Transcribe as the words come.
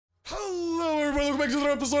Hello everybody, welcome back to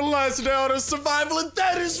another episode of Last Day on Survival, and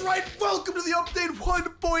that is right, welcome to the update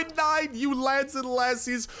 1.9, you lads and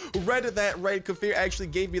lassies. Read that right, Kafir actually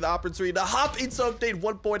gave me the opportunity to hop into update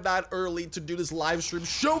 1.9 early to do this live stream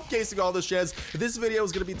showcasing all the sheds. This video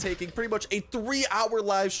is going to be taking pretty much a 3-hour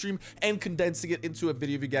live stream and condensing it into a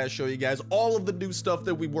video of you guys, show you guys all of the new stuff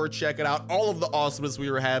that we were checking out, all of the awesomeness we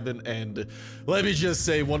were having, and let me just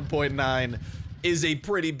say 1.9 is a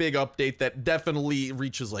pretty big update that definitely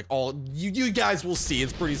reaches like all you guys will see.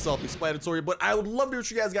 It's pretty self-explanatory, but I would love to hear what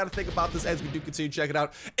you guys got to think about this as we do continue to check it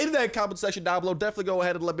out in that comment section down below. Definitely go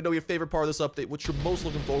ahead and let me know your favorite part of this update, what you're most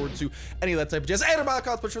looking forward to, any of that type of jazz. And about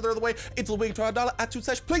comments, but sure they're the way. It's a week $20 at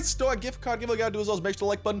 $2. Please store a gift card. Giveaway gotta do as well as make sure to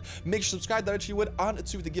like button, make sure to subscribe. That you would on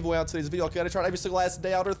to the giveaway on today's video. I gotta try every single last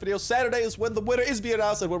day out of the video. Saturday is when the winner is being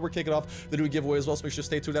announced and when we're kicking off the new giveaway as well. So make sure to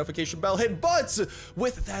stay tuned, notification bell hit. But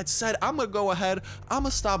with that said, I'm gonna go ahead. I'm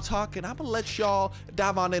gonna stop talking. I'm gonna let y'all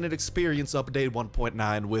dive on in and experience update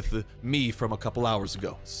 1.9 with me from a couple hours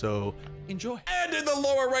ago. So enjoy. And in the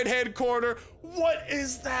lower right hand corner, what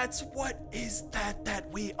is that? What is that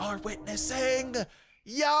we are witnessing?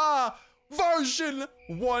 Yeah, version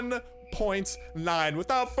 1.9.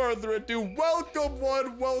 Without further ado, welcome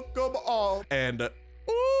one, welcome all. And ooh,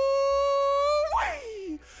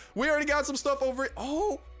 we already got some stuff over it.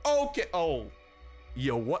 Oh, okay. Oh.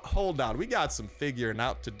 Yo, what? Hold on. We got some figuring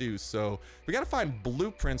out to do. So we got to find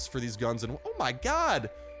blueprints for these guns. And oh my God.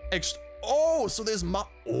 Oh, so there's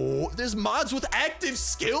there's mods with active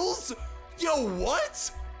skills? Yo, what?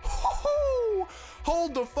 Oh,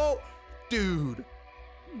 hold the phone. Dude.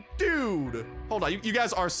 Hold on. You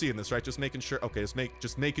guys are seeing this, right? Just making sure. Okay,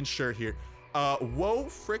 just making sure here. Whoa,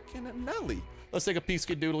 frickin' Nelly. Let's take a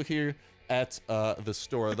peek-a-doodle here at the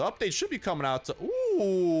store. The update should be coming out to,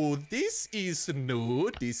 ooh, this is new.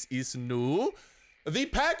 The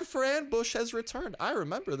pack for ambush has returned. I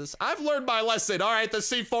remember this. I've learned my lesson. All right, the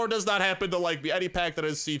C4 does not happen to like me. Any pack that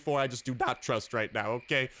has C4, I just do not trust right now,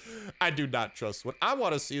 okay? I do not trust. What I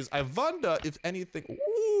want to see is, I wonder if anything,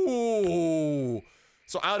 ooh.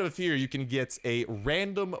 So out of here, you can get a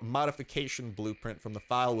random modification blueprint from the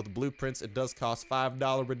file with blueprints. It does cost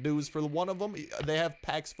 $5 reduce for one of them. They have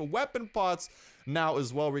packs for weapon parts now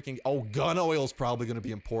as well. We can, oh, gun oil is probably going to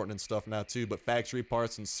be important and stuff now too, but factory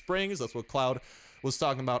parts and springs, that's what Cloud was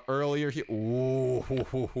talking about earlier here.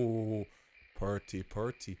 Ooh, party.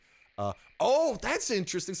 Oh, that's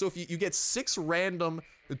interesting. So if you get 6 random,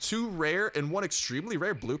 2 rare, and 1 extremely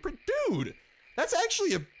rare blueprint, dude, that's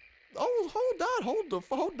actually a, oh, hold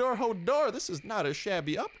on. This is not a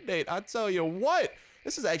shabby update. I tell you what,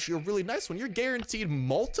 this is actually a really nice one. You're guaranteed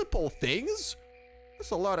multiple things.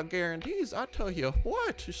 That's a lot of guarantees. I tell you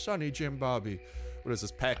what, Sonny Jim Bobby. What is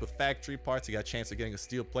this pack with factory parts? You got a chance of getting a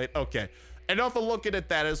steel plate. Okay, enough of looking at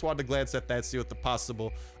that. I just wanted to glance at that, see what the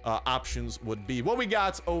possible options would be. What we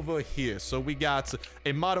got over here? So we got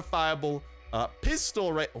a modifiable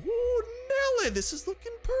pistol, right? Ooh, Nelly, this is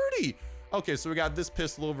looking pretty. Okay, so we got this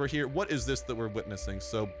pistol over here. What is this that we're witnessing?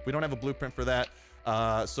 So we don't have a blueprint for that.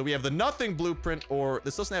 So we have the nothing blueprint, or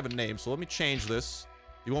this doesn't have a name. So let me change this.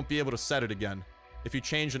 You won't be able to set it again. If you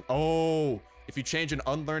change an, if you change an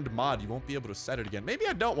unlearned mod, you won't be able to set it again. Maybe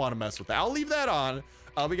I don't want to mess with that. I'll leave that on.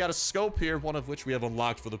 We got a scope here, one of which we have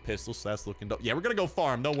unlocked for the pistol. So that's looking dope. Yeah, we're going to go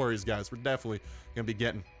farm. No worries, guys. We're definitely going to be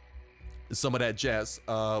getting some of that jazz.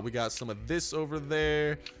 We got some of this over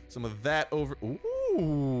there. Some of that over.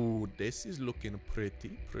 Ooh, this is looking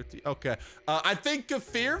pretty. Okay, I think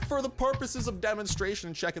Kafir, for the purposes of demonstration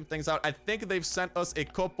and checking things out, I think they've sent us a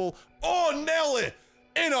couple, oh, Nelly,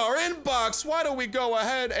 in our inbox. Why don't we go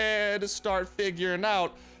ahead and start figuring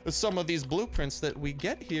out some of these blueprints that we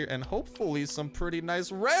get here, and hopefully some pretty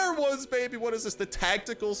nice rare ones, baby. What is this? The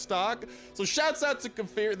tactical stock. So shouts out to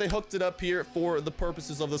Kafir. They hooked it up here for the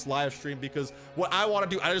purposes of this live stream, because what I want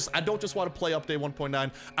to do, I don't just want to play update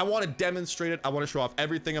 1.9. I want to demonstrate it. I want to show off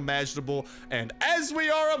everything imaginable, and as we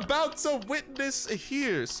are about to witness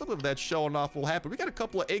here, some of that showing off will happen. We got a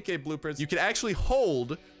couple of AK blueprints. You can actually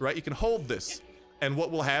hold, right? You can hold this, and what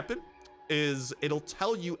will happen is it'll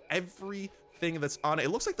tell you everything that's on it. It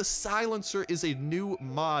looks like the silencer is a new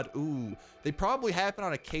mod. Ooh, they probably happen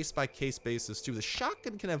on a case-by-case basis too. The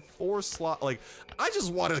shotgun can have 4 slots. Like, I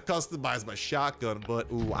just want to customize my shotgun, but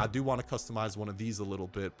ooh, I do want to customize one of these a little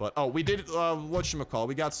bit. But oh, we did whatchamacall,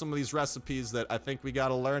 we got some of these recipes that I think we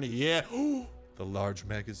gotta learn. Yeah, the large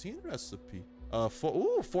magazine recipe.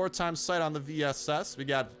 4 times sight on the VSS. We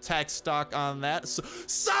got tac stock on that. So,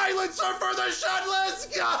 silencer for the shot. Let's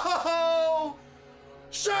go.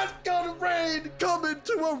 Shotgun raid coming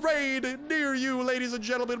to a raid near you, ladies and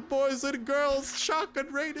gentlemen, boys and girls.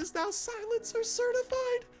 Shotgun raid is now silencer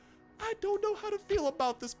certified. I don't know how to feel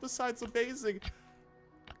about this besides amazing.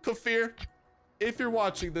 Kafir, if you're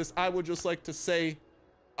watching this, I would just like to say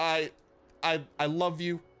I love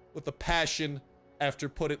you with a passion after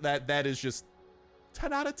putting that is just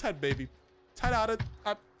 10 out of 10, baby. 10 out of...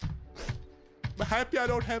 I'm happy I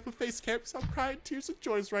don't have a face cam because I'm crying tears of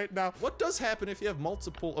joy right now. What does happen if you have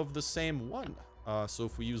multiple of the same one? So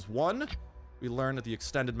if we use one, we learn the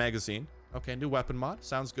extended magazine. Okay, new weapon mod.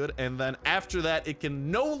 Sounds good. And then after that, it can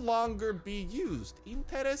no longer be used.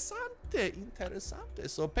 Interessante. Interessante.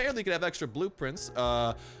 So apparently you can have extra blueprints.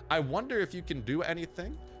 I wonder if you can do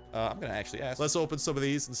anything. I'm going to actually ask. Let's open some of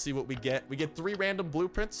these and see what we get. We get 3 random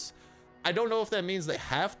blueprints. I don't know if that means they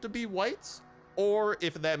have to be white or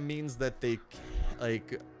if that means that they,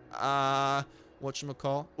 like,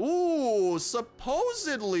 whatchamacall? Ooh,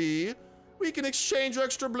 supposedly we can exchange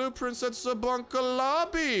extra blueprints at Sabunka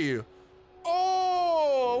Lobby.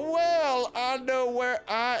 Oh, well, I know where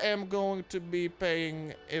I am going to be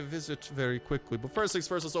paying a visit very quickly. But first things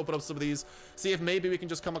first, let's open up some of these, see if maybe we can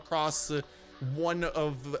just come across one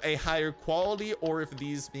of a higher quality, or if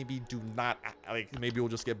these maybe do not, like, maybe we'll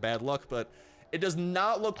just get bad luck. But it does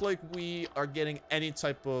not look like we are getting any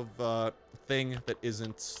type of thing that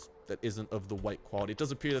isn't of the white quality. It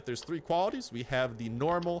does appear that there's 3 qualities. We have the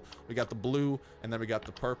normal, we got the blue, and then we got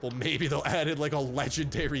the purple. Maybe they'll add in like a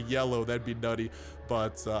legendary yellow. That'd be nutty.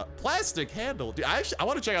 But plastic handle. Dude, I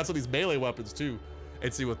want to check out some of these melee weapons too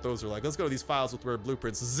and see what those are like. Let's go to these files with rare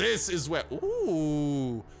blueprints. This is where,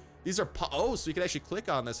 ooh, these are, oh, so you can actually click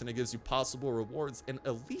on this and it gives you possible rewards. An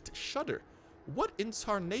elite shutter. What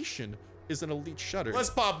incarnation is an elite shutter?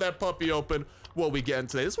 Let's pop that puppy open. What we getting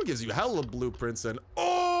today? This one gives you hella blueprints and,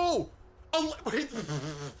 oh, wait.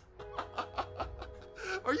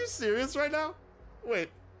 Are you serious right now? Wait,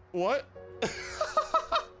 what?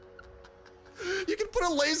 You can put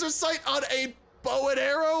a laser sight on a bow and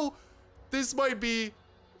arrow? This might be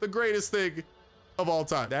the greatest thing of all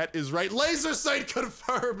time. That is right. Laser sight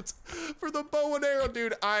confirmed for the bow and arrow,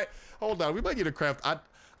 dude. Hold on. We might need a craft.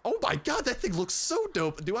 Oh my God, that thing looks so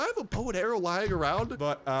dope. Do I have a bow and arrow lying around?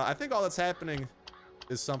 But I think all that's happening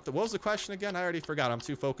is something. What was the question again? I already forgot. I'm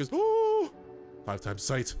too focused. Ooh, 5 times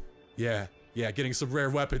sight. Yeah, getting some rare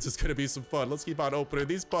weapons is gonna be some fun. Let's keep on opening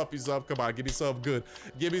these puppies up. Come on, give me some good.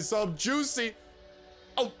 Give me some juicy.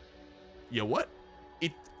 Oh, yeah, what?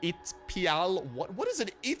 It's Pial, what is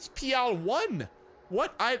it? It's Pial 1.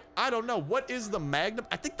 What? I don't know. What is the Magnum?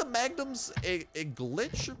 I think the Magnum's a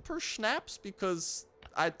glitch per snaps because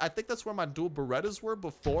I think that's where my dual Berettas were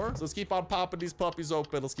before. So let's keep on popping these puppies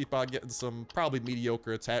open. Let's keep on getting some probably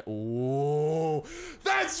mediocre attack. Oh,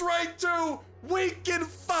 that's right too. We can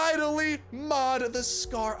finally mod the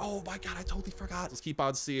scar. Oh my God, I totally forgot. Let's keep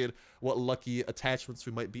on seeing what lucky attachments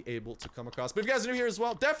we might be able to come across. But if you guys are new here as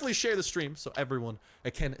well, definitely share the stream so everyone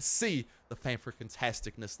can see the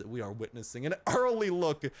fan-freaking-tasticness that we are witnessing. An early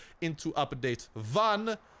look into update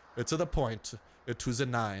 1 to the point. To the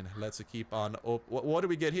 9. Let's keep on. What do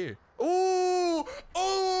we get here? Ooh!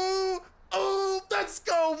 Oh! Let's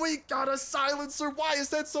go! We got a silencer. Why is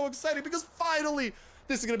that so exciting? Because finally,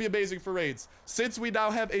 this is gonna be amazing for raids. Since we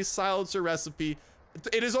now have a silencer recipe,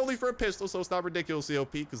 it is only for a pistol, so it's not ridiculously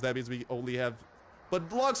OP because that means we only have. But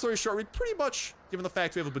long story short, we pretty much, given the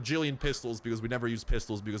fact we have a bajillion pistols because we never use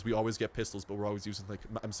pistols because we always get pistols, but we're always using like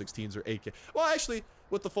M16s or AK. Well, actually,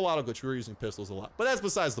 with the full auto glitch, we were using pistols a lot. But that's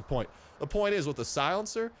besides the point. The point is with the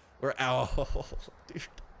silencer, oh, dude.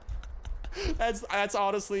 That's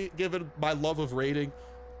honestly, given my love of raiding,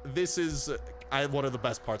 this is one of the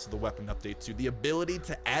best parts of the weapon update too. The ability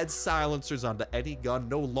to add silencers onto any gun.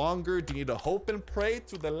 No longer do you need to hope and pray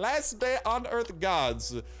to the last day on earth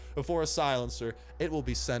gods for a silencer. It will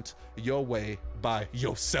be sent your way by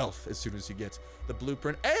yourself as soon as you get the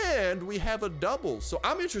blueprint. And we have a double. So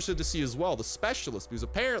I'm interested to see as well the specialist, because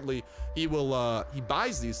apparently he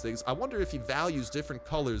buys these things. I wonder if he values different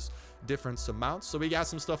colors, different amounts. So we got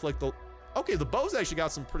some stuff like the bow's actually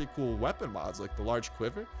got some pretty cool weapon mods, like the large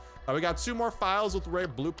quiver. We got 2 more files with rare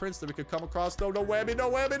blueprints that we could come across. No whammy,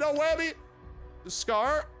 no whammy, no whammy. The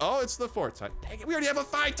scar. Oh, it's the 4th time. Dang it, we already have a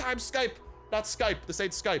 5 times Skype. Not Skype, this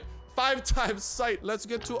ain't Skype. 5 times sight. Let's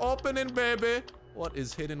get to opening, baby. What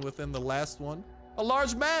is hidden within the last one? A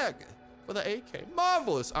large mag for the AK.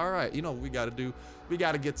 Marvelous. All right, you know what we gotta do? We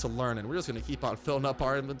gotta get to learning. We're just gonna keep on filling up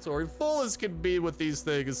our inventory full as can be with these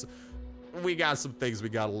things. We got some things we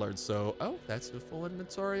gotta learn. So, oh, that's the full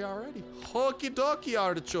inventory already. Hokey dokey,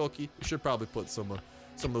 artichoke. We should probably put some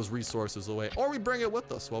of those resources away, or we bring it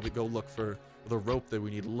with us while we go look for the rope that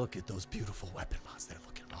we need. Look at those beautiful weapon mods. They're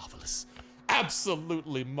looking marvelous.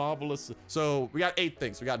 Absolutely marvelous. So we got 8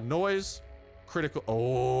 things. We got noise, critical.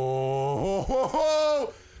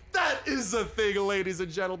 Oh, That is a thing, ladies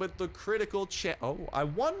and gentlemen. The critical chance. Oh, I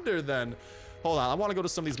wonder then. Hold on, I want to go to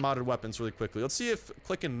some of these modern weapons really quickly. Let's see if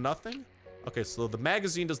clicking nothing. Okay, so the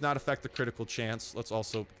magazine does not affect the critical chance. Let's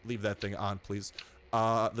also leave that thing on, please.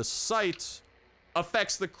 The sight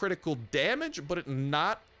affects the critical damage, but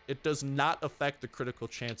it does not affect the critical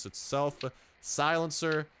chance itself.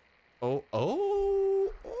 Silencer.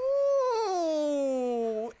 Oh,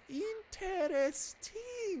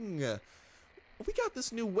 interesting. We got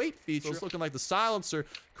this new weight feature. So it's looking like the silencer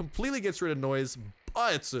completely gets rid of noise,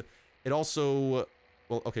 but it also,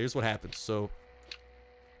 well, okay, here's what happens. So,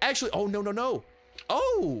 actually, oh, no.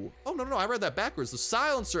 Oh, no, I read that backwards. The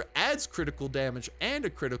silencer adds critical damage and a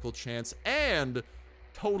critical chance and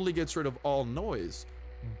totally gets rid of all noise.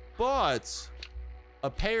 But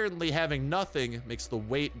apparently having nothing makes the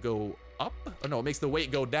weight go up. Oh, no, it makes the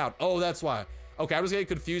weight go down. Oh, that's why. Okay, I was getting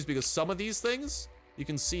confused because some of these things, you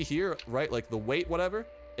can see here, right, like the weight, whatever,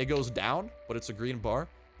 it goes down, but it's a green bar.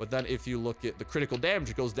 But then if you look at the critical damage,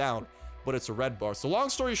 it goes down, but it's a red bar. So long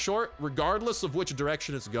story short, regardless of which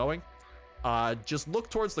direction it's going, just look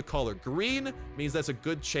towards the color. Green means that's a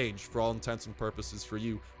good change for all intents and purposes for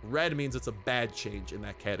you. Red means it's a bad change in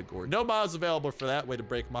that category. No mods available for that, way to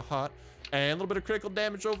break my heart. And a little bit of critical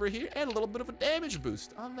damage over here, and a little bit of a damage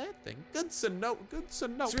boost on that thing. Good to know, good to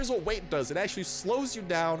know. So here's what weight does. It actually slows you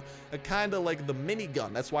down, kind of like the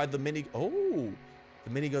minigun. That's why the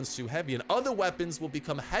minigun's too heavy. And other weapons will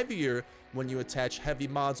become heavier when you attach heavy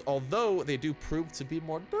mods, although they do prove to be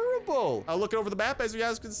more durable. Looking over the map, as you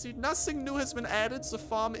guys can see, nothing new has been added. So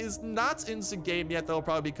farm is not in the game yet. That'll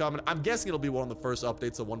probably be coming. I'm guessing it'll be one of the first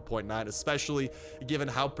updates of 1.9, especially given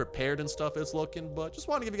how prepared and stuff it's looking. But just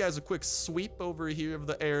want to give you guys a quick sweep over here of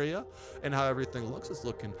the area and how everything looks. It's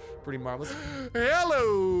looking pretty marvelous.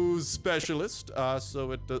 Hello, specialist.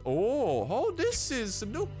 So it does. Oh, this is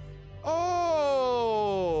new. Oh,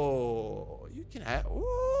 you can add.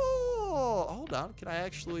 Oh, hold on. Can I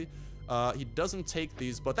actually? He doesn't take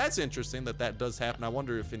these, but that's interesting that does happen. I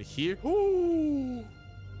wonder if in here. Ooh,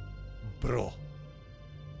 bro.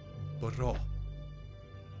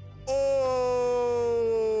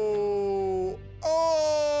 Oh,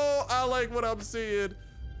 I like what I'm seeing.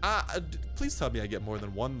 Please tell me I get more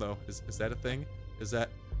than one though. Is that a thing? Is that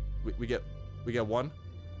we get one?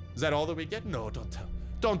 Is that all that we get? No,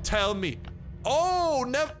 don't tell me. Oh,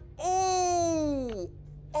 never. Oh,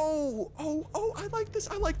 I like this.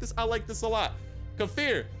 I like this a lot.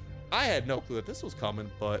 Kafir, I had no clue that this was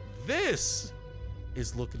coming, but this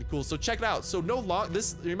is looking cool. So check it out. So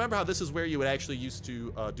remember how this is where you would actually used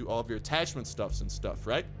to do all of your attachment stuffs and stuff,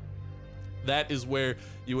 right? That is where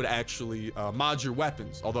you would actually mod your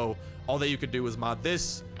weapons. Although all that you could do was mod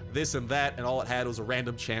this, and that, and all it had was a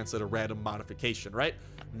random chance at a random modification, right?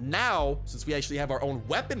 Now, since we actually have our own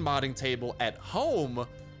weapon modding table at home,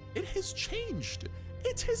 it has changed.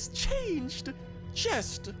 It has changed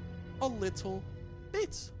just a little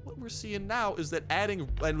bit. What we're seeing now is that adding,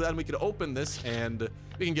 and then we can open this and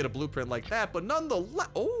we can get a blueprint like that, but nonetheless,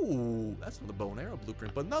 oh, that's the bow and arrow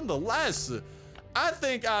blueprint, but nonetheless, I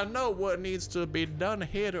think I know what needs to be done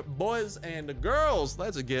here, boys and girls.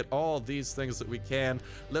 Let's get all these things that we can.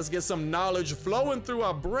 Let's get some knowledge flowing through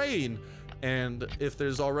our brain. And if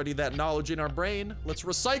there's already that knowledge in our brain, let's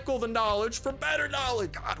recycle the knowledge for better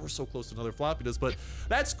knowledge. God, we're so close to another floppy disk, but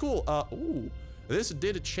that's cool. Ooh, this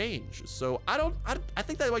did change. So I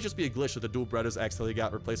think that might just be a glitch that the dual Berettas accidentally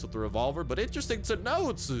got replaced with the revolver, but interesting to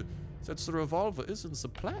note, since the revolver isn't the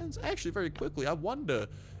plans. Actually, very quickly, I wonder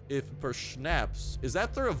if per snaps, is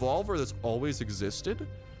that the revolver that's always existed?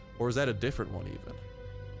 Or is that a different one even?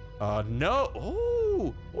 No.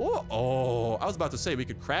 Oh, I was about to say we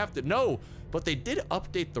could craft it. No, but they did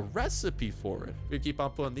update the recipe for it. We keep on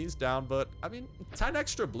putting these down, but I mean, 10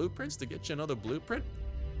 extra blueprints to get you another blueprint.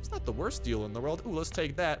 It's not the worst deal in the world. Ooh, let's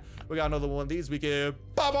take that. We got another one of these we can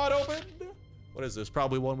pop on open. What is this?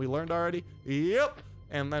 Probably one we learned already. Yep.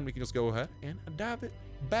 And then we can just go ahead and dive it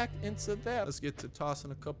back into that. Let's get to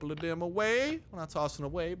tossing a couple of them away. We're not tossing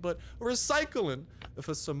away, but recycling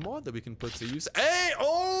for some more that we can put to use. Hey,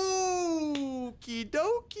 okie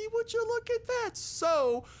dokie, would you look at that?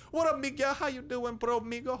 So, what up, Miguel? How you doing, bro,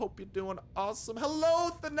 Migo? Hope you're doing awesome.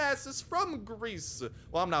 Hello, Thanasis from Greece.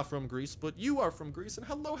 Well, I'm not from Greece, but you are from Greece. And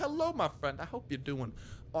hello, my friend. I hope you're doing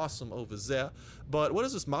awesome over there. But what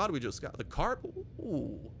is this mod we just got? The carbon?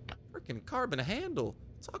 Ooh, freaking carbon handle.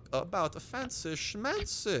 Talk about a fancy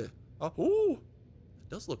schmancy. Ooh, it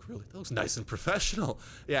does look really, that looks nice and professional.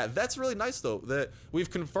 Yeah, that's really nice though, that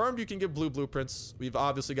we've confirmed you can get blue blueprints. We've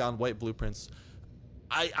obviously gotten white blueprints.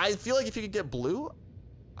 I feel like if you could get blue,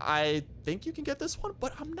 I think you can get this one,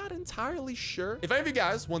 but I'm not entirely sure. If any of you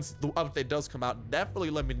guys, once the update does come out, definitely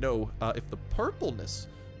let me know if the purpleness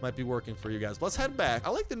might be working for you guys. Let's head back. I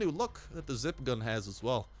like the new look that the zip gun has as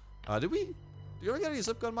well. Do you ever get any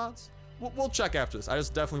zip gun mods? We'll check after this. I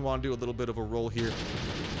just definitely want to do a little bit of a roll here.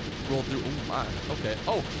 Roll through. Oh my. Okay.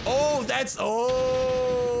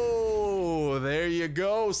 There you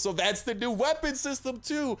go. So that's the new weapon system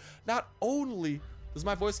too. Not only does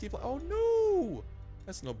my voice keep like, oh no,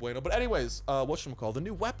 that's no bueno. But anyways, whatchamacallit, the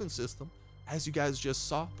new weapon system, as you guys just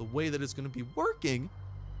saw, the way that it's going to be working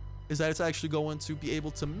is that it's actually going to be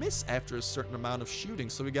able to miss after a certain amount of shooting.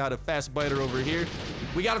 So we got a fast biter over here.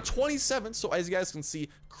 We got a 27. So as you guys can see,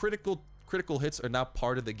 critical hits are now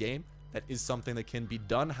part of the game. That is something that can be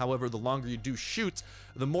done. However, the longer you do shoot,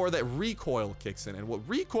 the more that recoil kicks in. And what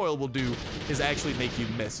recoil will do is actually make you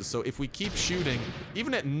miss. So if we keep shooting,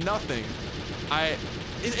 even at nothing,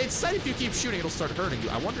 it's said if you keep shooting, it'll start hurting you.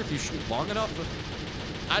 I wonder if you shoot long enough.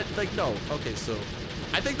 No. Okay, so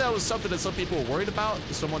I think that was something that some people were worried about.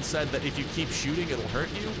 Someone said that if you keep shooting, it'll hurt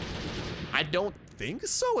you. I don't think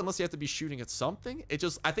so, unless you have to be shooting at something.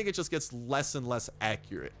 I think it just gets less and less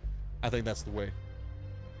accurate. I think that's the way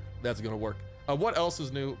that's gonna work. What else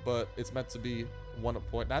is new? But it's meant to be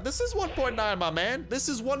 1.9. This is 1.9, my man. This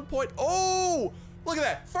is 1. Oh, look at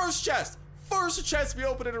that. First chest we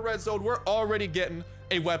opened in a red zone. We're already getting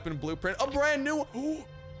a weapon blueprint, a brand new. Oh,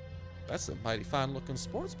 that's a mighty fine looking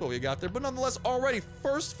sports bow you got there. But nonetheless, already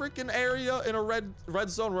first freaking area in a red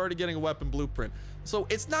zone. We're already getting a weapon blueprint. So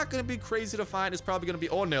it's not gonna be crazy to find. It's probably gonna be,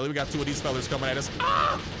 oh, nearly. We got two of these fellas coming at us.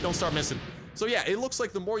 Ah, don't start missing. So yeah, it looks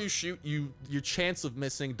like the more you shoot, your chance of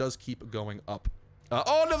missing does keep going up.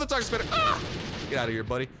 Oh, another target spitter. Ah! Get out of here,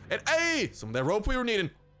 buddy. And hey, some of that rope we were needing.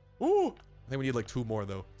 Ooh, I think we need like 2 more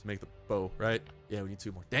though to make the bow, right? Yeah, we need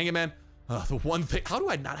 2 more. Dang it, man. The one thing, how do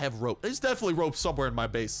I not have rope? There's definitely rope somewhere in my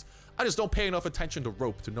base. I just don't pay enough attention to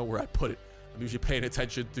rope to know where I put it. I'm usually paying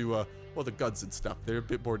attention to, well, the guns and stuff. They're a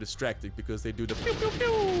bit more distracting because they do the pew, pew,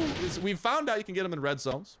 pew. We found out you can get them in red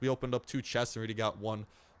zones. We opened up 2 chests and already got 1,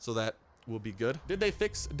 so that will be good. Did they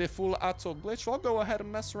fix the full auto glitch? Well, I'll go ahead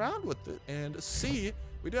and mess around with it and see.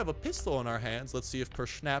 We do have a pistol in our hands. Let's see if per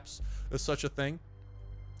snaps is such a thing.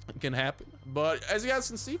 It can happen. But as you guys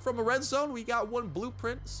can see, from a red zone, we got 1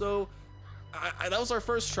 blueprint. So that was our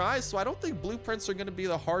first try. So I don't think blueprints are going to be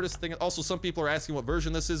the hardest thing. Also, some people are asking what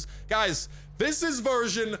version this is. Guys, this is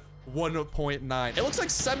version 1.9. It looks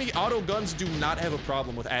like semi-auto guns do not have a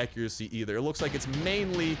problem with accuracy either. It looks like it's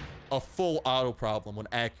mainly a full auto problem when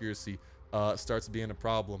accuracy starts being a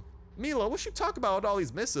problem. Milo, what you talk about with all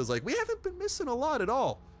these misses? Like, we haven't been missing a lot at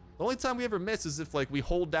all. The only time we ever miss is if, like, we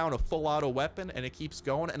hold down a full auto weapon and it keeps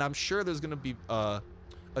going. And I'm sure there's going to be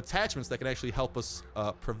attachments that can actually help us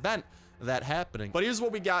prevent that happening. But here's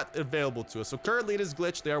what we got available to us. So currently it is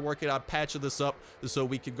glitched. They are working on patching this up so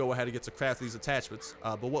we can go ahead and get to craft these attachments.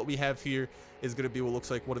 But what we have here is going to be what looks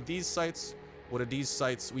like one of these sites. One of these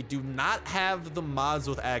sites. We do not have the mods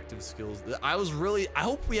with active skills. I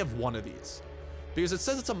hope we have one of these, because it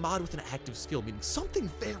says it's a mod with an active skill, meaning something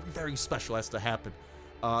very, very special has to happen.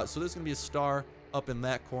 So there's gonna be a star up in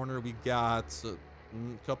that corner. We got a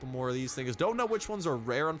couple more of these things. Don't know which ones are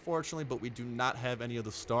rare, unfortunately, but we do not have any of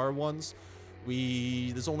the star ones.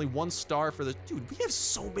 There's only 1 star for the, dude, we have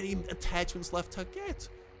so many attachments left to get.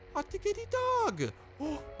 Oh, tickety dog.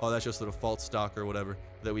 Oh, that's just the default stock or whatever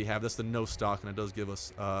that we have. That's the no stock, and it does give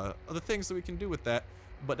us other things that we can do with that.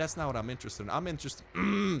 But that's not what I'm interested in. I'm interested.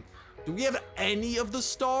 Do we have any of the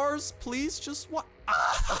stars? Please, just what?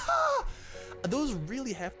 Those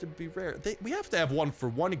really have to be rare. We have to have 1 for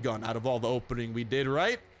 1 gun out of all the opening we did,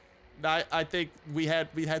 right? I think we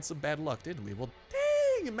had some bad luck, didn't we? Well,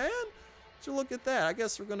 dang, man. So look at that. I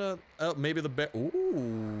guess we're gonna maybe the bear.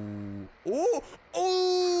 Ooh.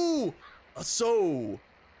 So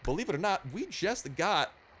believe it or not, we just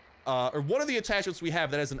got or one of the attachments we have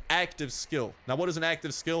that has an active skill. Now, what is an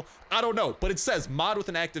active skill? I don't know, but it says mod with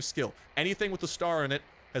an active skill. Anything with a star in it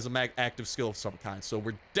has a active skill of some kind. So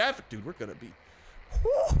we're dude, we're gonna be.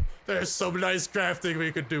 Whew, there's some nice crafting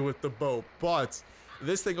we could do with the bow, but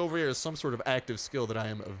this thing over here is some sort of active skill that I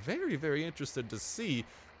am very, very interested to see.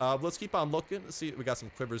 Let's keep on looking. Let's see. We got some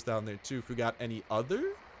quivers down there too. If we got any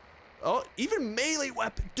other. Oh, even melee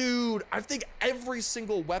weapon. Dude, I think every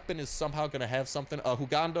single weapon is somehow going to have something.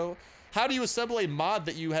 Hugando, how do you assemble a mod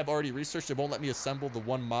that you have already researched? It won't let me assemble the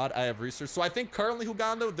 1 mod I have researched. So I think currently,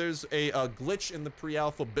 Hugando, there's a glitch in the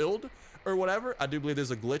pre-alpha build or whatever. I do believe there's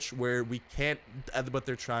a glitch where we can't, but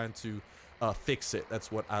they're trying to fix it.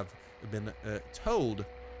 That's what I've been told.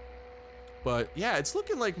 But yeah, it's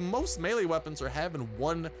looking like most melee weapons are having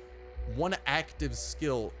one active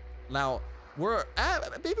skill. Now,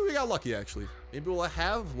 maybe we got lucky actually. Maybe we'll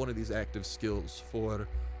have one of these active skills for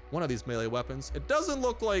one of these melee weapons. It doesn't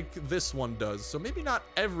look like this one does, so maybe not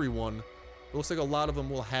everyone. It looks like a lot of them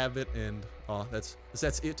will have it, and that's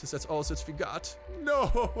it. That's all since we got.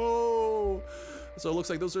 No. So it looks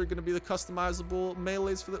like those are going to be the customizable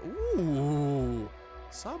melees for the. Ooh,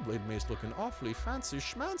 Sawblade Mace looking awfully fancy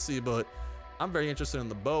schmancy, but I'm very interested in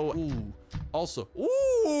the bow. Ooh, also, ooh.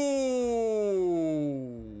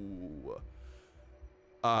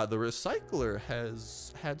 The recycler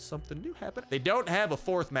has had something new happen. They don't have a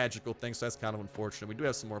fourth magical thing, so that's kind of unfortunate. We do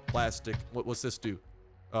have some more plastic. What's this do?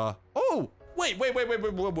 Oh, wait. There's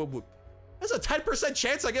a 10%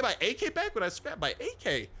 chance I get my AK back when I scrap my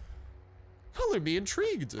AK. Color me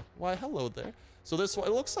intrigued. Why, hello there. So this one,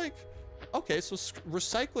 it looks like, okay, so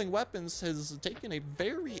recycling weapons has taken a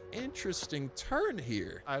very interesting turn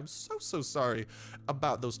here. I'm so sorry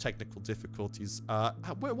about those technical difficulties.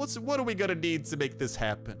 What are we gonna need to make this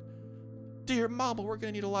happen? Dear mama, we're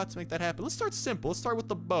gonna need a lot to make that happen. Let's start simple. Let's start with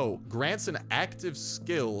the bow. Grants an active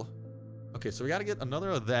skill. Okay, so we gotta get another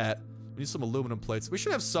of that. We need some aluminum plates. We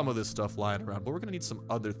should have some of this stuff lying around, but we're gonna need some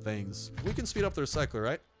other things. We can speed up the recycler,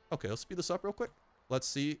 right? Okay, let's speed this up real quick. Let's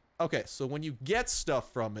see. Okay, so when you get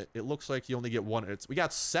stuff from it, it looks like you only get one. We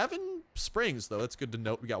got 7 springs, though. That's good to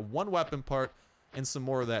note. We got 1 weapon part and some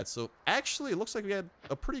more of that. So actually, it looks like we had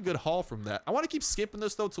a pretty good haul from that. I want to keep skipping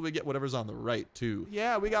this, though, till we get whatever's on the right, too.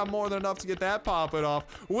 Yeah, we got more than enough to get that popping off.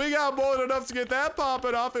 We got more than enough to get that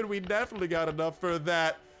popping off, and we definitely got enough for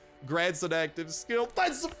that. Grants an active skill.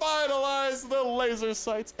 Let's finalize the laser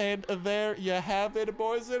sights. And there you have it,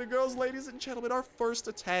 boys and girls, ladies and gentlemen, our first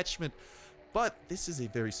attachment. But this is a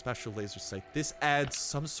very special laser sight. This adds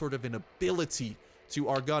some sort of an ability to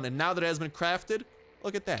our gun. And now that it has been crafted,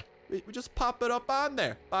 look at that. We just pop it up on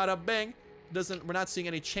there. Bada bang. We're not seeing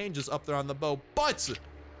any changes up there on the bow, but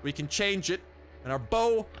we can change it. And our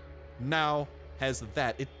bow now has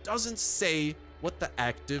that. It doesn't say what the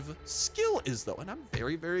active skill is, though. And I'm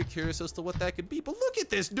very curious as to what that could be. But look at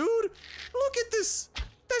this, dude. Look at this.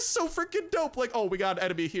 That's so freaking dope. Like, oh, we got an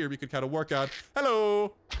enemy here we could kind of work on.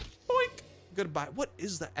 Hello. Boink. Goodbye. What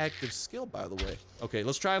is the active skill, by the way? Okay,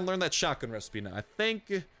 let's try and learn that shotgun recipe now.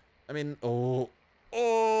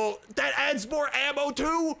 Oh, that adds more ammo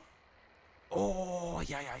too. Oh,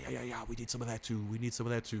 yeah. We need some of that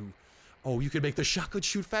too. Oh, you can make the shotgun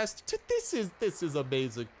shoot fast. This is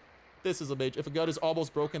amazing. This is amazing. If a gun is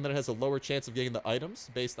almost broken, then it has a lower chance of getting the items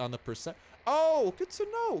based on the percent. Oh, good to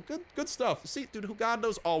know. Good stuff. See, dude,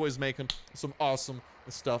 Hugando's always making some awesome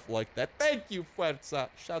stuff like that. Thank you, Fuerza.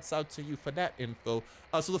 Shouts out to you for that info.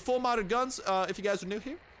 So the full modded guns, if you guys are new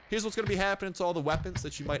here, here's what's going to be happening to all the weapons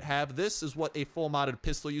that you might have. This is what a full modded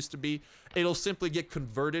pistol used to be. It'll simply get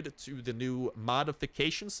converted to the new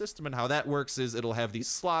modification system, and how that works is it'll have these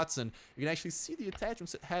slots, and you can actually see the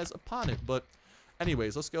attachments it has upon it. But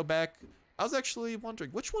anyways, let's go back. I was actually wondering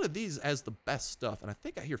which one of these has the best stuff, and I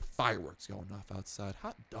think I hear fireworks going off outside.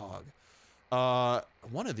 Hot dog.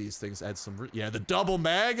 One of these things adds some, yeah, the double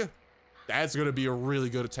mag. That's gonna be a really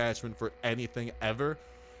good attachment for anything ever.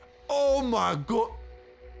 Oh my god.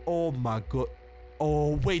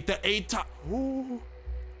 Oh wait, the 8 times.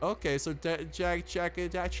 Okay, so check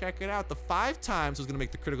it out. The 5 times is gonna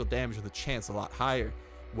make the critical damage with the chance a lot higher,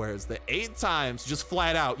 whereas the 8 times, just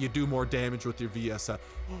flat out, you do more damage with your VSI.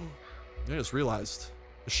 I just realized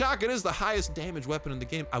the shotgun is the highest damage weapon in the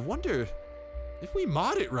game. I wonder if we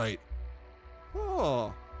mod it right.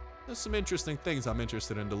 Oh, there's some interesting things I'm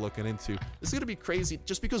interested in looking into. This is gonna be crazy,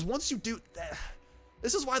 just because once you do that,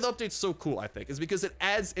 this is why the update's so cool, I think, is because it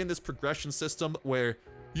adds in this progression system where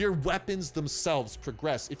your weapons themselves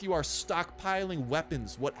progress. If you are stockpiling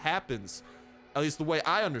weapons, what happens, at least the way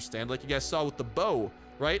I understand, like you guys saw with the bow,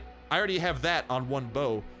 right? I already have that on 1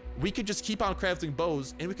 bow. We could just keep on crafting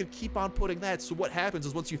bows, and we could keep on putting that. So what happens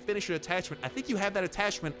is once you finish an attachment, I think you have that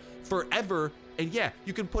attachment forever. And yeah,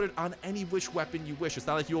 you can put it on any which weapon you wish. It's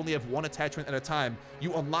not like you only have 1 attachment at a time.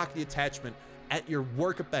 You unlock the attachment at your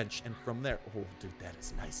workbench, and from there, oh dude, that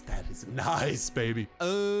is nice. That is nice, baby.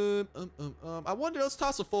 I wonder, let's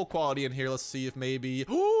toss a full quality in here. Let's see if maybe,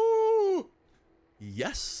 ooh,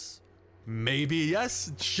 yes, maybe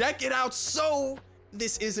yes. Check it out. So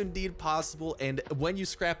this is indeed possible, and when you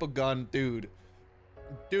scrap a gun, dude,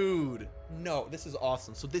 no, this is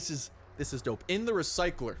awesome. So this is dope. In the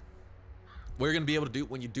recycler, what you're gonna be able to do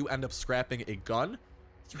when you do end up scrapping a gun,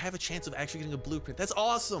 you have a chance of actually getting a blueprint. That's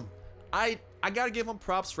awesome. I gotta give them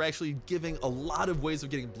props for actually giving a lot of ways of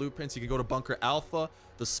getting blueprints. You can go to Bunker Alpha,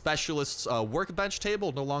 the specialist's workbench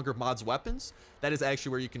table, no longer mods weapons. That is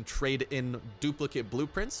actually where you can trade in duplicate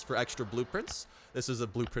blueprints for extra blueprints. This is a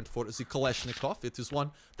blueprint for the Kalashnikov. It is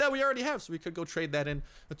one that we already have, so we could go trade that in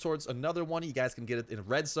towards another one. You guys can get it in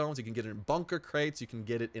red zones. You can get it in bunker crates. You can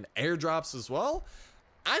get it in airdrops as well.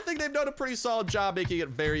 I think they've done a pretty solid job making it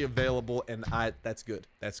very available, and that's good.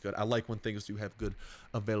 That's good. I like when things do have good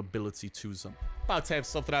availability to them. About to have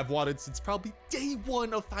something I've wanted since probably day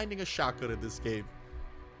one of finding a shotgun in this game.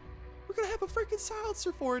 We're gonna have a freaking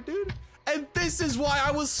silencer for it, dude. And this is why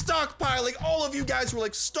I was stockpiling. All of you guys were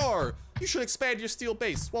like, Star, you should expand your steel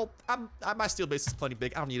base. Well, my steel base is plenty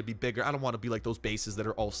big. I don't need to be bigger. I don't want to be like those bases that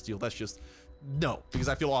are all steel. That's just, no, because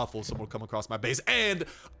I feel awful if someone will come across my base. And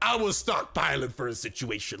I was stockpiling for a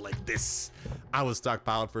situation like this. I was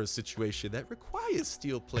stockpiling for a situation that requires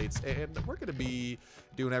steel plates. And we're going to be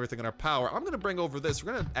doing everything in our power. I'm going to bring over this.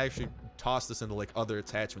 We're going to actually toss this into like other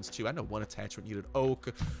attachments too. I know one attachment needed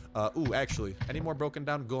oak. Ooh, actually, any more broken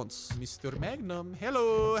down guns? Mr. Magnum,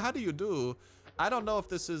 hello, how do you do? I don't know if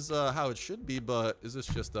this is how it should be, but is this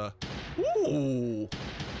just a... Ooh!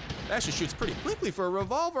 That actually shoots pretty quickly for a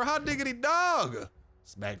revolver. Hot diggity dog!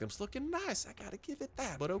 This Magnum's looking nice. I gotta give it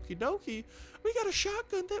that. But okie dokie, we got a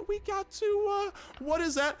shotgun that we got to, what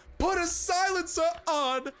is that? Put a silencer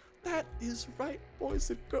on! That is right,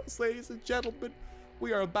 boys and girls, ladies and gentlemen.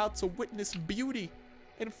 We are about to witness beauty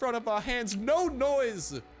in front of our hands. No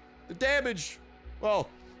noise! The damage, well,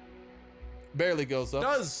 barely goes up.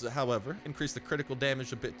 Does, however, increase the critical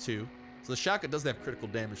damage a bit too. So the shotgun doesn't have critical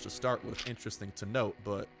damage to start with. Interesting to note,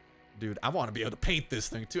 but dude, I want to be able to paint this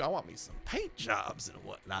thing too. I want me some paint jobs and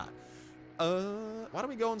whatnot. Why don't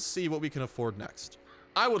we go and see what we can afford next?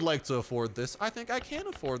 I would like to afford this. I think I can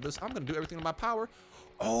afford this. I'm gonna do everything in my power.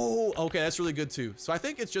 Oh, okay, that's really good too. So I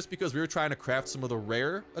think it's just because we were trying to craft some of the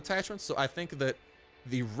rare attachments. So I think that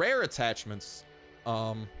the rare attachments,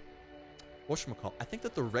 whatchamacallit, I think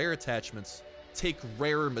that the rare attachments take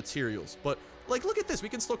rarer materials, but like, look at this, we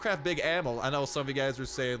can still craft big ammo. I know some of you guys are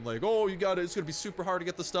saying like, oh, you got it, it's gonna be super hard to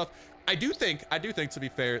get the stuff. I do think, to be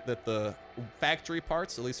fair, that the factory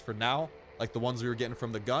parts, at least for now, like the ones we were getting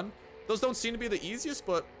from the gun, those don't seem to be the easiest,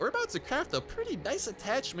 but we're about to craft a pretty nice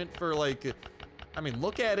attachment for like, I mean,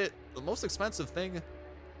 look at it, the most expensive thing,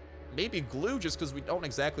 maybe glue, just because we don't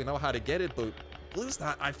exactly know how to get it, but glue's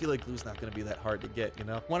not, I feel like glue's not gonna be that hard to get, you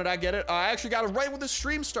know? When did I get it? I actually got it right when the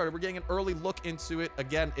stream started. We're getting an early look into it.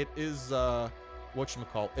 Again, it is,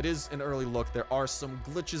 whatchamacallit, it is an early look. There are some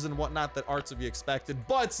glitches and whatnot that are to be expected,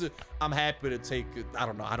 but I'm happy to take, I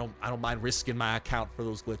don't know, I don't mind risking my account for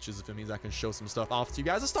those glitches if it means I can show some stuff off to you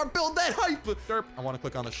guys and start building that hype. Derp. I want to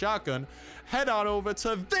click on the shotgun, head on over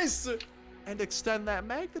to this, and extend that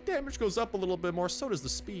mag. The damage goes up a little bit more, so does the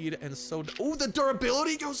speed, and so, oh, the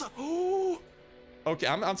durability goes up. Oh, okay,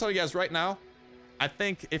 I'm telling you guys right now, I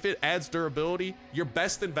think if it adds durability, your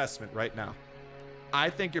best investment right now, I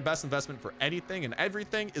think your best investment for anything and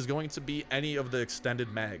everything is going to be any of the extended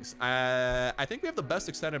mags. I think we have the best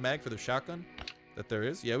extended mag for the shotgun that there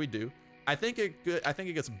is. Yeah, we do. I think it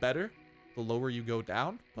gets better the lower you go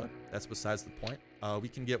down, but that's besides the point. We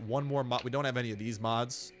can get one more mod. We don't have any of these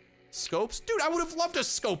mods. Scopes, dude, I would have loved a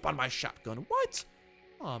scope on my shotgun. What?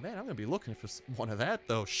 Oh man, I'm gonna be looking for one of that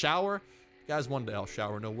though. Shower, guys, one day I'll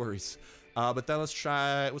shower, no worries. But then let's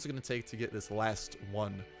try, what's it gonna take to get this last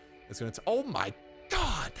one? It's gonna oh my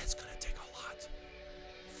God, that's gonna take a lot.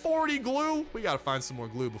 40 glue, we gotta find some more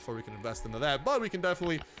glue before we can invest into that, but we can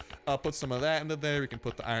definitely put some of that into there. We can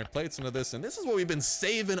put the iron plates into this, and this is what we've been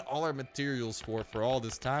saving all our materials for all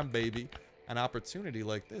this time, baby. An opportunity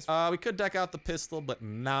like this. We could deck out the pistol, but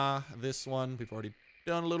nah, this one we've already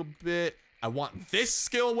done a little bit. I want this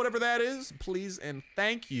skill, whatever that is, please and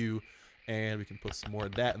thank you. And we can put some more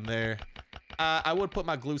of that in there. I would put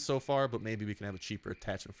my glue so far, but maybe we can have a cheaper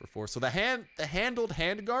attachment for 4. So the handled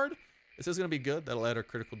handguard, this is gonna be good. That'll add our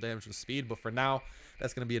critical damage and speed, but for now,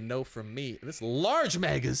 that's gonna be a no from me. This large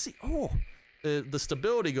magazine, oh, the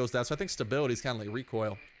stability goes down. So I think stability is kind of like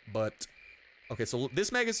recoil, but okay, so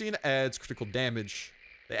this magazine adds critical damage.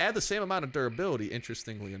 They add the same amount of durability,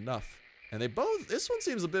 interestingly enough. And they both, this one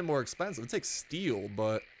seems a bit more expensive. It takes steel,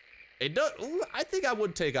 but it does, I think I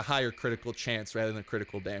would take a higher critical chance rather than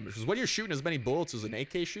critical damage. Because when you're shooting as many bullets as an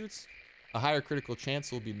AK shoots, a higher critical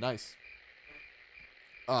chance will be nice.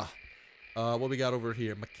 What we got over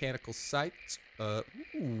here? Mechanical sight.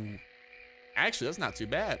 Ooh. Actually, that's not too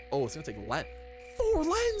bad. Oh, it's gonna take 4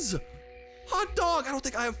 lens. Hot dog, I don't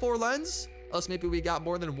think I have 4 lens. Unless maybe we got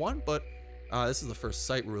more than 1, but this is the first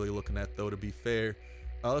sight we're really looking at, though, to be fair.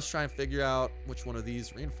 Let's try and figure out which one of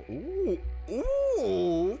these reinforce.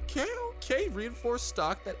 Ooh, okay, Okay, reinforced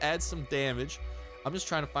stock that adds some damage. I'm just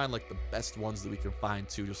trying to find like the best ones that we can find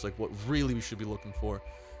too, just like what really we should be looking for.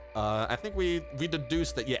 I think we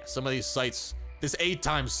deduced that, yeah, some of these sites, this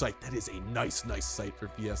 8x site, that is a nice site for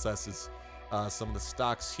VSSs. Some of the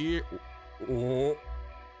stocks here. What?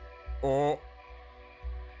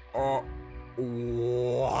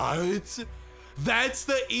 That's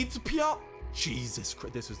the Itpia? Jesus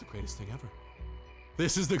Christ, this is the greatest thing ever.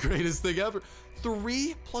 This is the greatest thing ever.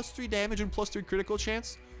 3 + 3 damage and +3 critical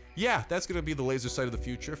chance. Yeah, that's gonna be the laser sight of the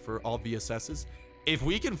future for all VSSs. If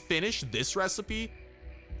we can finish this recipe,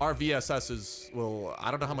 our VSSs will, I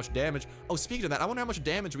don't know how much damage. Oh, speaking of that, I wonder how much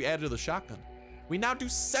damage we added to the shotgun. We now do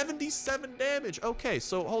 77 damage. Okay,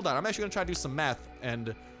 so hold on. I'm actually gonna try to do some math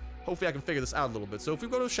and hopefully I can figure this out a little bit. So if we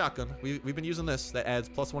go to a shotgun, we've been using this, that adds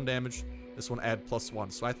 +1 damage. This one add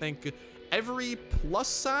 +1. So I think every plus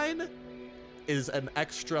sign is an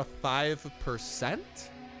extra 5%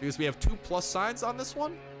 because we have 2 plus signs on this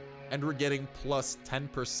one and we're getting plus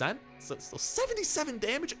 10%. So 77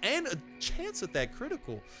 damage and a chance at that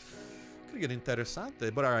critical. Could get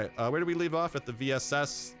interessante. But all right, where do we leave off? At the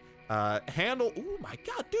VSS handle. Oh my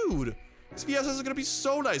God, dude. This VSS is gonna be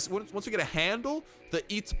so nice. Once we get a handle, the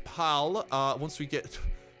Itpal, once we get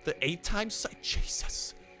the 8x sight,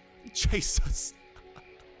 Jesus.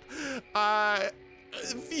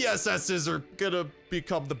 VSSs are gonna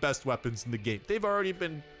become the best weapons in the game. They've already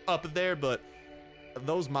been up there, but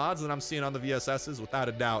those mods that I'm seeing on the VSSs, without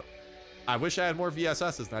a doubt, I wish I had more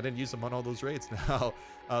VSSs and I didn't use them on all those raids now.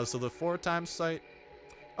 So the 4x sight.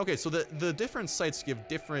 Okay, so the different sights give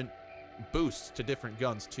different boosts to different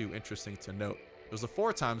guns too. Interesting to note. There's the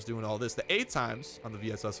 4x doing all this. The 8x on the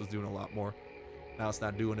VSS was doing a lot more. Now it's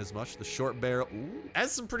not doing as much. The short barrel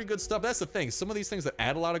adds some pretty good stuff. That's the thing. Some of these things that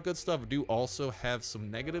add a lot of good stuff do also have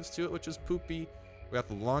some negatives to it, which is poopy. We got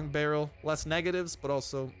the long barrel, less negatives, but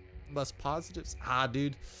also less positives.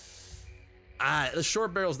 Dude. The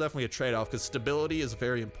short barrel is definitely a trade-off because stability is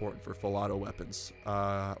very important for full auto weapons.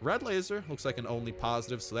 Red laser looks like an only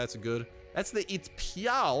positive, so that's good. That's the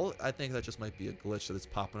Itpial. I think that just might be a glitch that it's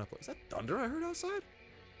popping up. Is that thunder I heard outside?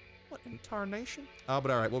 What in tarnation?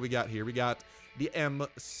 But all right, what we got here? We got the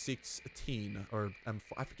M16 or M4.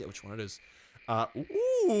 I forget which one it is.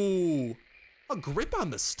 Ooh, a grip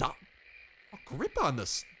on the stock. A grip on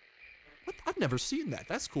this. What? I've never seen that.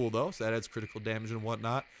 That's cool though. So that adds critical damage and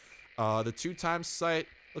whatnot. The 2x sight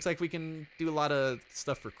looks like we can do a lot of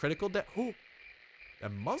stuff for critical damage. Oh,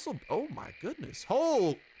 that muzzle. Oh my goodness.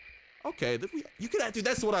 Oh. Okay, you could, dude,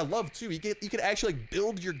 that's what I love too. You could actually like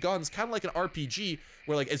build your guns kind of like an RPG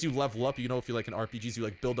where like as you level up, you know, if you like in RPGs, you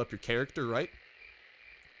like build up your character, right?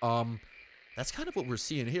 That's kind of what we're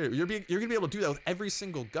seeing here. You're gonna be able to do that with every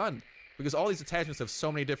single gun because all these attachments have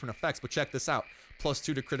so many different effects. But check this out: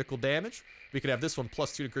 +2 to critical damage. We could have this one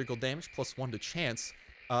 +2 to critical damage, +1 to chance.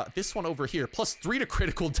 This one over here +3 to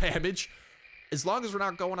critical damage. As long as we're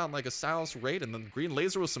not going on like a silence raid and then green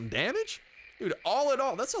laser with some damage. Dude, all in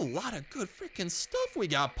all, that's a lot of good freaking stuff we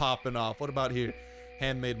got popping off. What about here?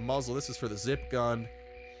 Handmade muzzle. This is for the zip gun.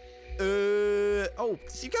 Oh,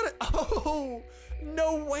 so you got it. Oh,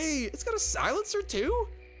 no way. It's got a silencer too?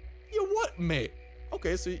 You what, mate?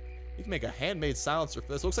 Okay, so you can make a handmade silencer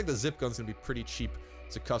for this. Looks like the zip gun's gonna be pretty cheap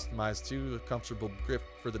to customize too. A comfortable grip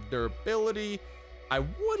for the durability. I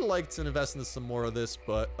would like to invest into some more of this,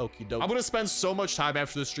 but okie doke. I'm gonna spend so much time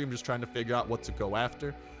after this stream just trying to figure out what to go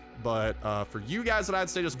after. But for you guys, I'd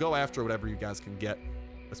say just go after whatever you guys can get,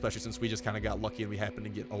 especially since we just kind of got lucky and we happened to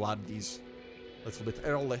get a lot of these a little bit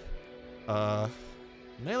early.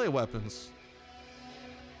 Melee weapons.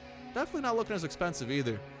 Definitely not looking as expensive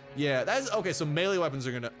either. Yeah, that's okay. So melee weapons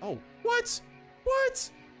are gonna. Oh, what?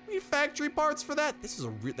 What? We need factory parts for that. This is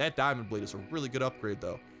that diamond blade is a really good upgrade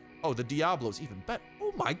though. Oh, the Diablo's even better.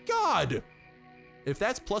 Oh my God. If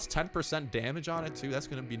that's plus 10% damage on it too, that's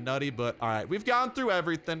gonna be nutty. But all right, we've gone through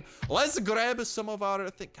everything. Let's grab some of our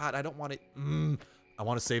thing. God, I don't want it. I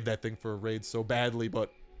want to save that thing for a raid so badly,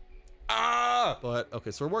 but But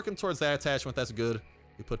okay, so we're working towards that attachment. That's good.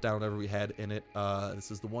 We put down whatever we had in it.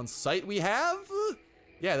 This is the one sight we have.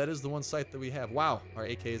 Yeah, that is the one sight that we have. Wow, our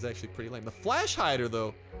AK is actually pretty lame. The flash hider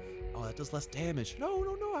though. Oh, that does less damage. No,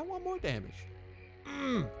 I want more damage.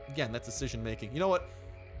 Again, that's decision making. You know what?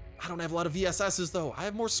 I don't have a lot of VSSs though. I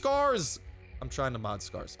have more scars. I'm trying to mod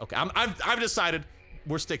scars. Okay, I've decided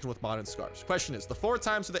we're sticking with modded scars. Question is, the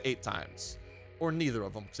 4x or the 8x? Or neither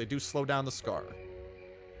of them, because they do slow down the scar.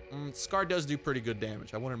 Scar does do pretty good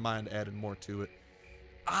damage. I wouldn't mind adding more to it.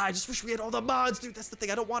 I just wish we had all the mods, dude. That's the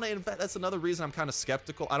thing. I don't want to invest. That's another reason I'm kind of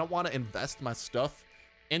skeptical. I don't want to invest my stuff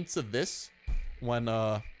into this when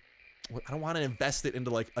I don't want to invest it into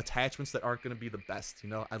like attachments that aren't going to be the best, you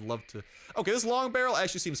know? I'd love to. Okay, this long barrel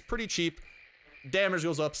actually seems pretty cheap. Damage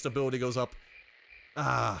goes up, stability goes up.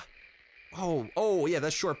 Oh, yeah,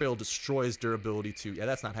 that short barrel destroys durability too. Yeah,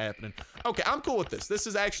 that's not happening. Okay, I'm cool with this. This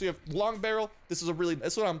is actually a long barrel. This is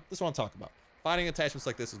what I'm talking about. Finding attachments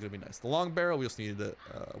like this is gonna be nice. The long barrel, we just need the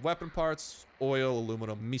weapon parts, oil,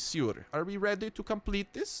 aluminum. Monsieur, are we ready to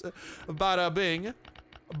complete this? Bada bing.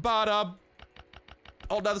 Bada.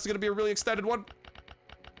 Oh, now this is gonna be a really extended one.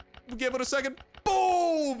 Give it a second.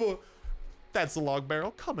 Boom! That's the long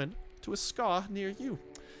barrel coming to a scar near you.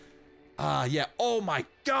 Yeah. Oh my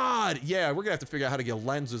God. Yeah, we're gonna have to figure out how to get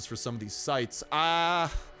lenses for some of these sites.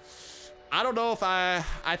 I don't know if I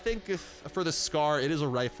think for the Scar, it is a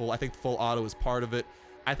rifle. I think full auto is part of it.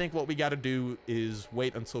 I think what we got to do is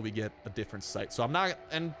wait until we get a different sight. So I'm not,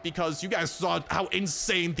 and because you guys saw how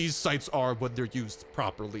insane these sights are when they're used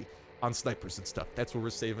properly on snipers and stuff. That's what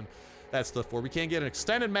we're saving that stuff for. We can't get an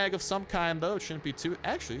extended mag of some kind though. It shouldn't be too,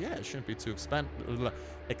 actually, yeah, it shouldn't be too expensive.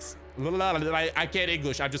 I can't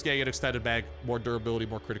English. I'm just getting an extended mag, more durability,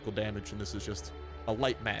 more critical damage. And this is just a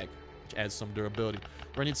light mag, which adds some durability.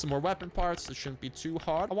 We're gonna need some more weapon parts. It shouldn't be too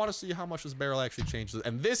hard. I want to see how much this barrel actually changes.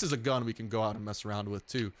 And this is a gun we can go out and mess around with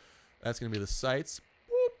too. That's gonna be the sights.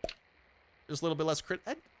 Boop. Just a little bit less crit.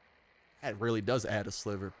 That really does add a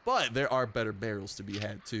sliver. But there are better barrels to be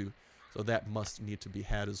had too. So that must need to be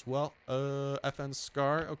had as well. FN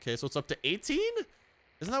Scar. Okay, so it's up to 18?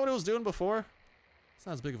 Isn't that what it was doing before? It's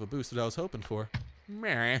not as big of a boost that I was hoping for.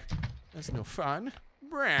 Meh. That's no fun.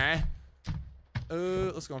 Breh.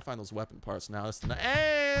 Let's go and find those weapon parts now.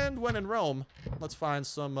 And when in Rome, let's find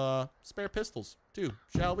some spare pistols too,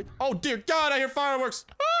 shall we? Oh dear God, I hear fireworks!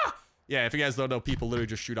 Ah! Yeah, if you guys don't know, people literally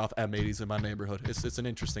just shoot off M80s in my neighborhood. It's an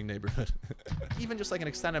interesting neighborhood. Even just like an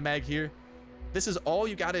extended mag here, this is all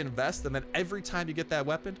you gotta invest, and then every time you get that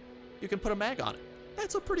weapon, you can put a mag on it.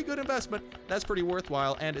 That's a pretty good investment. That's pretty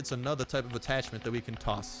worthwhile, and it's another type of attachment that we can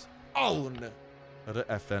toss on the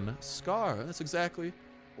FN Scar. That's exactly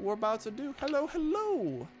what we're about to do. Hello,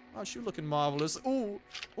 hello. Oh, she looking marvelous. Ooh,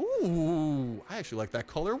 ooh. I actually like that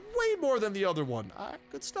color way more than the other one.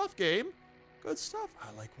 Good stuff, game. Good stuff.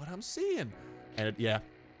 I like what I'm seeing. And yeah,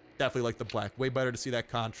 definitely like the black. Way better to see that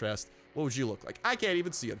contrast. What would you look like? I can't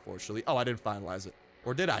even see, unfortunately. Oh, I didn't finalize it.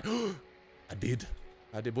 Or did I? I did.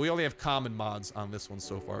 But we only have common mods on this one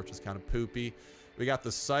so far, which is kind of poopy. We got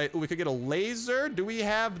the sight. Oh, we could get a laser. Do we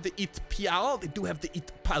have the Itpial? They do have the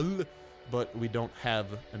Itpal, but we don't have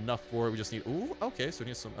enough for it. We just need, ooh, okay, so we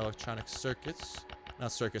need some electronic circuits.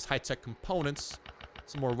 Not circuits, high-tech components.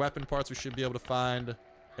 Some more weapon parts we should be able to find.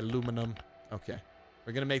 Aluminum. Okay.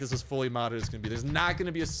 We're going to make this as fully modded as can be. There's not going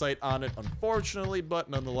to be a sight on it, unfortunately, but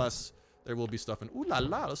nonetheless, there will be stuff. And ooh la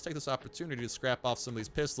la, let's take this opportunity to scrap off some of these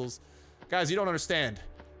pistols. Guys, you don't understand.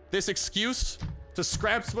 This excuse to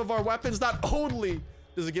scrap some of our weapons, not only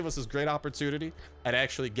does it give us this great opportunity at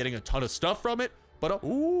actually getting a ton of stuff from it, but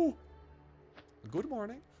ooh, good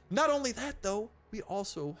morning. Not only that, though, we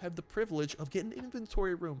also have the privilege of getting an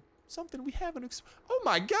inventory room. Something we haven't. Oh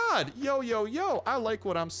my God! Yo, yo, yo! I like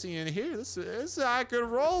what I'm seeing here. This is I could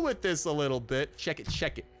roll with this a little bit. Check it,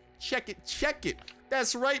 check it, check it, check it.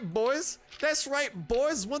 That's right, boys. That's right,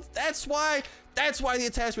 boys. That's why the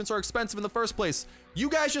attachments are expensive in the first place. You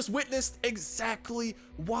guys just witnessed exactly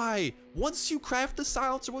why. Once you craft the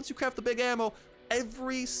silencer, once you craft the big ammo,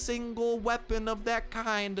 every single weapon of that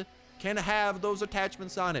kind can have those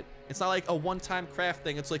attachments on it. It's not like a one-time craft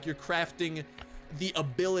thing. It's like you're crafting the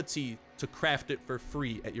ability to craft it for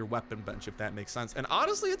free at your weapon bench, if that makes sense. And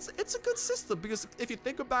honestly, it's a good system, because if you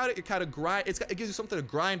think about it, you kind of grind. It gives you something to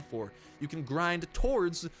grind for. You can grind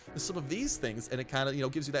towards some of these things, and it kind of, you know,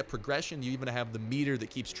 gives you that progression. You even have the meter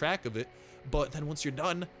that keeps track of it. But then once you're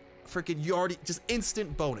done, freaking, you already just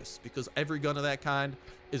instant bonus, because every gun of that kind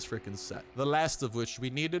is freaking set. The last of which we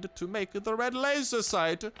needed to make the red laser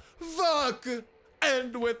sight. Fuck!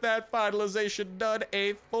 And with that finalization done,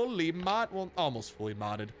 a fully almost fully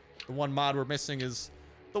modded. The one mod we're missing is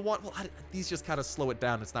the one, well, these just kind of slow it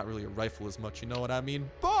down. It's not really a rifle as much, you know what I mean?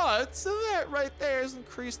 But that right there has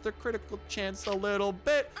increased the critical chance a little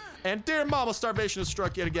bit. And dear mama, starvation has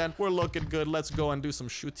struck yet again. We're looking good. Let's go and do some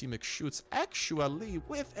shooty McShoots. Actually,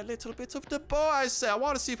 with a little bit of the bow, I say. I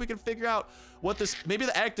want to see if we can figure out what this, maybe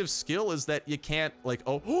the active skill is that you can't, like,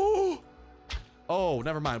 oh,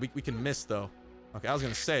 never mind. We can miss, though. Okay, I was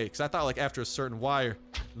gonna say, because I thought like after a certain wire,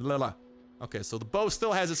 Okay, so the bow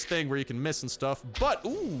still has its thing where you can miss and stuff, but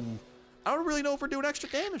ooh, I don't really know if we're doing extra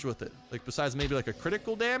damage with it. Like besides maybe like a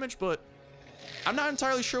critical damage, but I'm not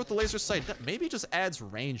entirely sure with the laser sight. Maybe it just adds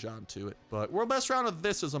range onto it, but we'll mess around with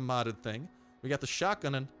this as a modded thing. We got the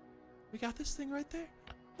shotgun and we got this thing right there.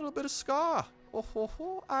 little bit of scar.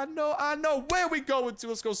 Oh, I know where we going to.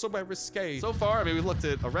 Let's go somewhere risque. So far, I mean, we looked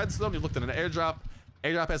at a redstone, we looked at an airdrop.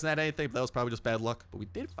 Airdrop hasn't had anything, but that was probably just bad luck. But we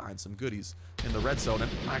did find some goodies in the red zone. And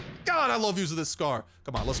my God, I love using this scar.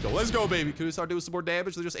 Come on, let's go. Let's go, baby. Can we start doing some more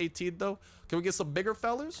damage? They're just 18, though. Can we get some bigger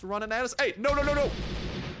fellers running at us? Hey, no.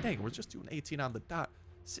 Dang, we're just doing 18 on the dot.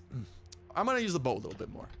 I'm going to use the bow a little bit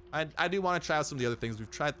more. I do want to try out some of the other things we've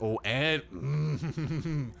tried. Oh, and...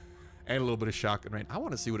 and a little bit of shotgun rain. I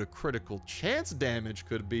want to see what a critical chance damage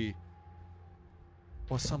could be.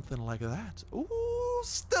 Or something like that. Ooh.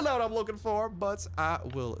 Still not what I'm looking for, but I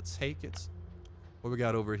will take it. What we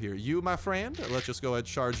got over here? You, my friend. Let's just go ahead and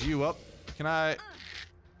charge you up. Can I...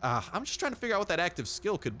 I'm just trying to figure out what that active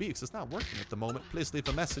skill could be, because it's not working at the moment. Please leave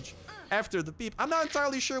a message after the beep. I'm not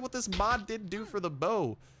entirely sure what this mod did do for the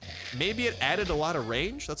bow. Maybe it added a lot of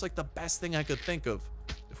range. That's like the best thing I could think of.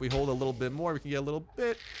 If we hold a little bit more, we can get a little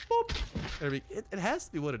bit. Boop. There it has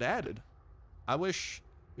to be what it added. I wish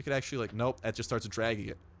we could actually, like, nope, that just starts dragging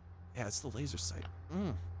it. Yeah, it's the laser sight.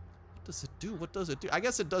 What does it do? What does it do? I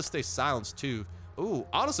guess it does stay silenced too. Ooh,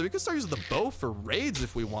 honestly, we could start using the bow for raids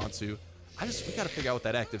if we want to. We gotta figure out what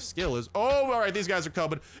that active skill is. Oh, all right, these guys are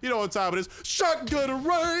coming. You know what time it is. Shotgun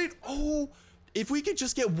raid. Oh, if we could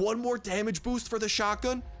just get one more damage boost for the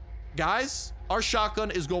shotgun. Guys, our shotgun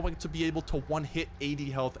is going to be able to one-hit 80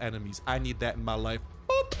 health enemies. I need that in my life.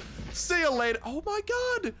 Boop. See you later. Oh my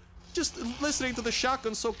God. Just listening to the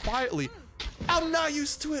shotgun so quietly. I'm not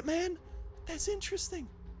used to it, man. That's interesting.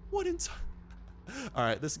 What in time? All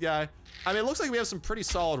right, this guy. I mean, it looks like we have some pretty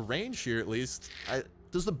solid range here, at least.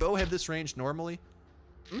 Does the bow have this range normally?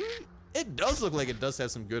 It does look like it does have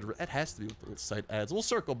some good... It has to be with the sight adds. We'll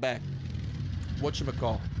circle back.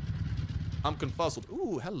 Whatchamacall? I'm confuzzled.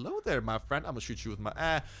 Ooh, hello there, my friend. I'm gonna shoot you with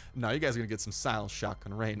my... No, you guys are gonna get some silent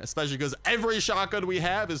shotgun rain, especially because every shotgun we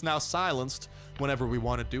have is now silenced whenever we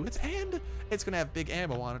want to do it, and it's gonna have big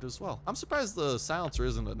ammo on it as well. I'm surprised the silencer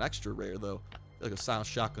isn't an extra rare, though. I feel like a silent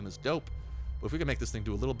shotgun is dope. But if we can make this thing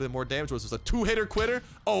do a little bit more damage, was this a two-hitter quitter?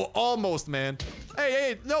 Oh, almost, man.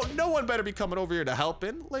 Hey, no one better be coming over here to help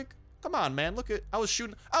in. Like, come on, man. Look at, I was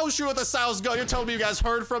shooting with a silenced gun. You're telling me you guys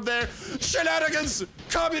heard from there? Shenanigans!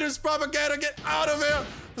 Communist propaganda! Get out of here!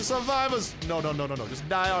 The survivors! No. Just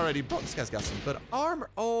die already, bro. This guy's got some good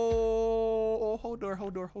armor. Oh, hold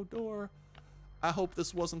door. I hope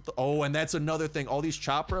this wasn't the... Oh, and that's another thing. All these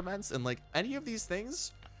chopper events and, like, any of these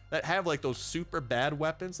things that have, like, those super bad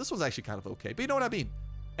weapons. This was actually kind of okay. But you know what I mean?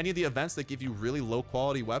 Any of the events that give you really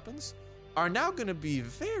low-quality weapons are now going to be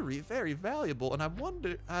very, very valuable. And I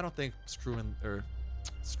wonder... I don't think scrapping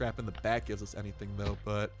the back gives us anything, though.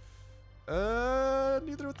 But...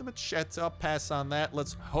 neither with the machete. I'll pass on that.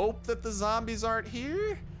 Let's hope that the zombies aren't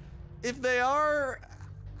here. If they are...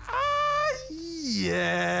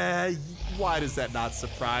 yeah. Why does that not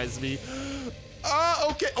surprise me?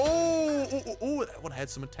 Okay. Oh, that one had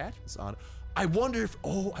some attachments on it. I wonder if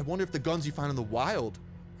the guns you find in the wild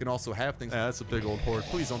can also have things. That's a big old horde.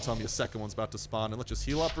 Please don't tell me a second one's about to spawn. And let's just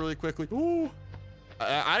heal up really quickly. Ooh.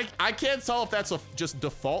 I can't tell if that's just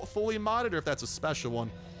default fully modded or if that's a special one.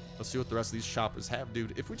 Let's see what the rest of these choppers have,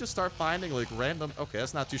 dude. If we just start finding like random, okay,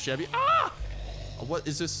 that's not too shabby. What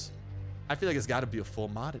is this? I feel like it's got to be a full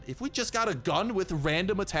modded. If we just got a gun with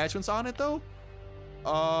random attachments on it, though,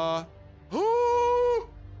 oh,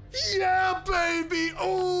 yeah, baby.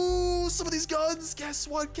 Oh, some of these guns. Guess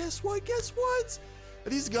what?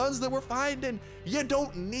 These guns that we're finding, you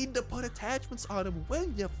don't need to put attachments on them.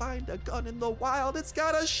 When you find a gun in the wild, it's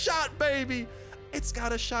got a shot, baby. It's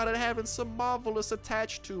got a shot at having some marvelous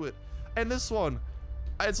attached to it. And this one,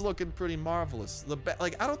 it's looking pretty marvelous.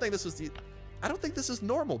 I don't think this is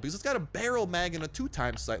normal because it's got a barrel mag and a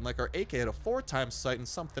 2x sight, and like our AK had a 4x sight and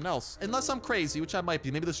something else. Unless I'm crazy, which I might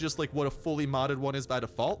be. Maybe this is just like what a fully modded one is by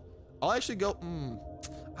default. I'll actually go,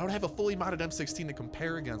 I don't have a fully modded M16 to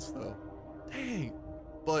compare against though. Dang.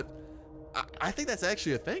 But I think that's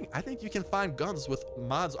actually a thing. I think you can find guns with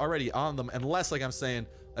mods already on them, unless, like I'm saying,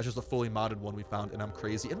 that's just a fully modded one we found and I'm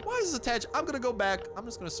crazy. And why is this attached? I'm gonna go back. I'm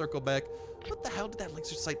just gonna circle back. What the hell did that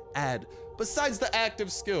laser sight add? Besides the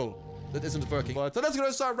active skill that isn't working. But so that's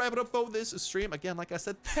gonna start wrapping up for this stream. Again, like I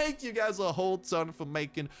said, thank you guys a whole ton for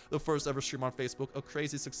making the first ever stream on Facebook a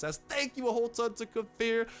crazy success. Thank you a whole ton to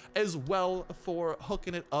Kafir as well for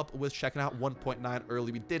hooking it up with checking out 1.9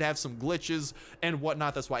 early. We did have some glitches and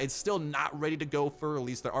whatnot. That's why it's still not ready to go for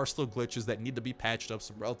release. There are still glitches that need to be patched up,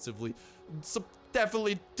 some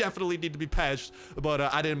definitely need to be patched, but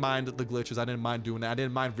I didn't mind the glitches. I didn't mind doing that. I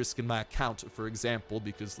didn't mind risking my account, for example,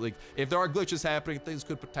 because like if there are glitches happening, things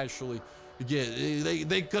could potentially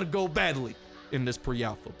they could go badly. in this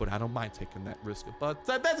pre-alpha, but I don't mind taking that risk. But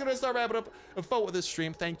that's gonna start wrapping up a photo with this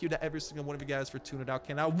stream. Thank you to every single one of you guys for tuning out.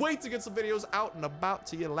 Cannot wait to get some videos out and about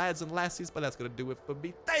to you lads and lassies, but that's gonna do it for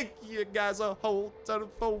me. Thank you guys a whole ton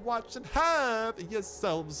for watching. Have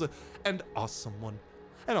yourselves an awesome one,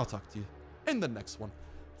 and I'll talk to you in the next one.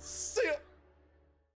 See ya.